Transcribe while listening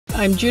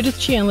I'm Judith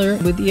Chandler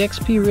with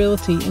eXp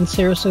Realty in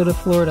Sarasota,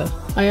 Florida.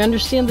 I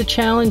understand the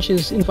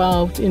challenges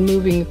involved in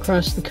moving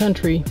across the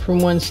country from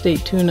one state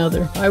to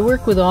another. I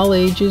work with all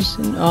ages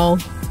and all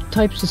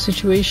types of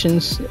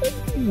situations,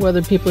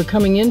 whether people are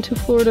coming into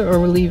Florida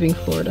or leaving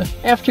Florida.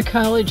 After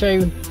college,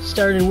 I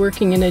started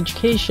working in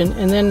education,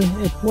 and then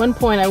at one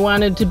point I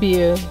wanted to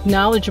be a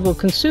knowledgeable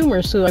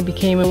consumer, so I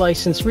became a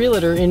licensed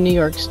realtor in New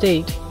York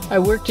State. I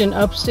worked in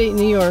upstate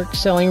New York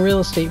selling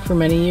real estate for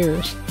many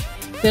years.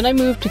 Then I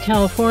moved to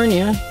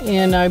California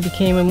and I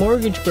became a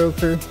mortgage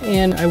broker,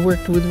 and I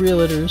worked with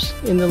realtors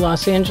in the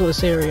Los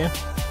Angeles area.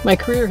 My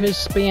career has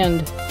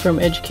spanned from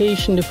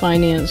education to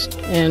finance,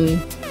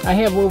 and I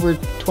have over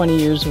 20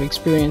 years of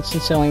experience in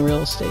selling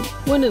real estate.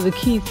 One of the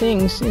key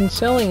things in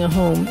selling a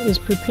home is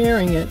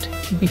preparing it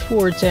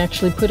before it's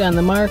actually put on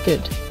the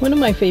market. One of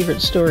my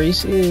favorite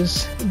stories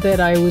is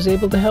that I was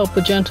able to help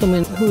a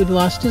gentleman who had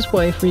lost his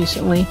wife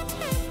recently,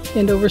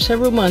 and over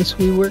several months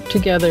we worked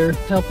together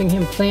helping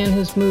him plan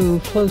his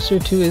move closer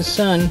to his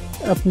son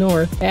up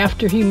north.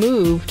 After he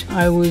moved,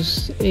 I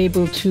was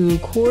able to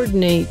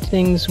coordinate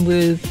things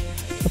with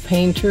a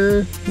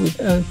painter, with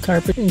a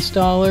carpet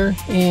installer,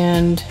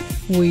 and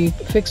we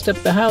fixed up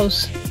the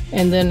house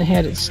and then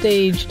had it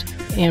staged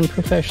and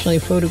professionally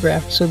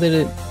photographed so that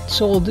it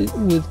sold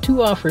with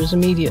 2 offers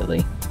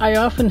immediately. I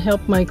often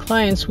help my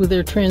clients with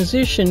their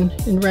transition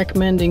in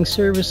recommending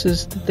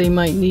services that they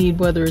might need,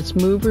 whether it's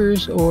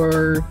movers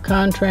or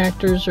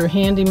contractors or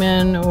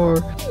handymen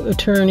or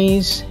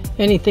attorneys,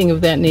 anything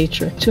of that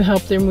nature, to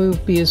help their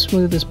move be as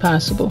smooth as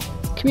possible.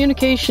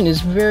 Communication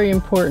is very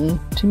important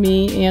to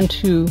me and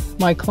to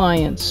my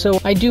clients,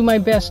 so I do my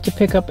best to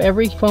pick up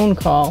every phone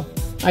call.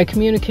 I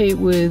communicate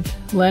with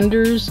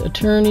lenders,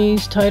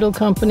 attorneys, title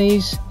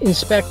companies,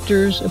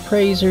 inspectors,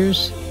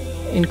 appraisers,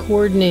 and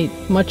coordinate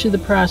much of the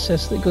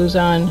process that goes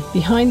on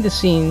behind the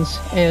scenes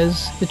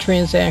as the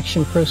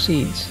transaction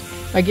proceeds.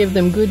 I give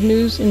them good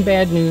news and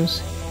bad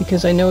news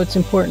because I know it's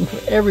important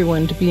for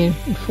everyone to be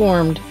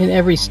informed in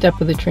every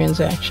step of the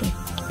transaction.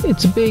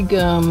 It's a big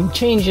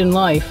change in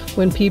life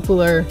when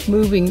people are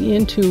moving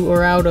into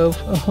or out of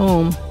a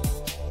home.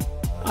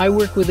 I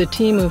work with a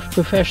team of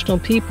professional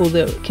people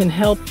that can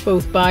help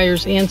both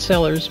buyers and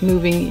sellers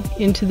moving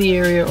into the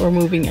area or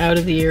moving out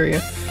of the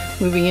area,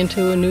 moving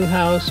into a new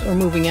house or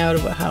moving out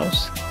of a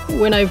house.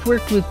 When I've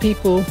worked with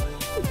people,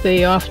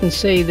 they often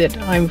say that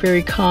I'm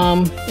very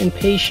calm and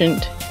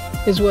patient,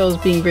 as well as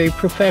being very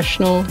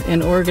professional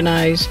and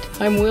organized.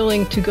 I'm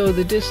willing to go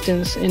the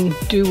distance and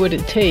do what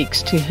it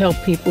takes to help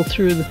people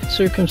through the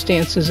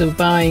circumstances of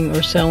buying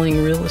or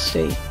selling real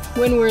estate.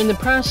 When we're in the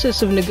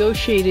process of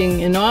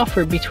negotiating an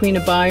offer between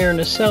a buyer and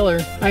a seller,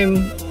 I'm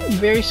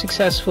very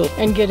successful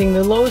in getting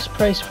the lowest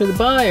price for the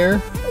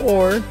buyer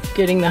or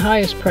getting the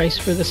highest price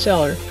for the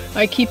seller.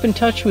 I keep in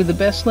touch with the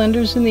best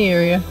lenders in the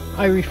area.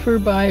 I refer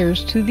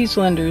buyers to these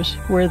lenders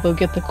where they'll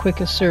get the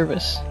quickest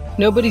service.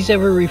 Nobody's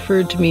ever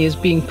referred to me as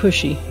being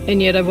pushy,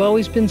 and yet I've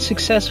always been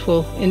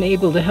successful and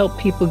able to help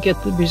people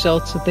get the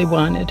results that they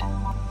wanted.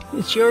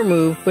 It's your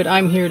move, but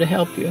I'm here to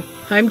help you.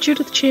 I'm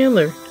Judith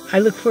Chandler. I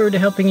look forward to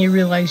helping you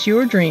realize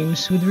your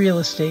dreams with real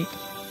estate.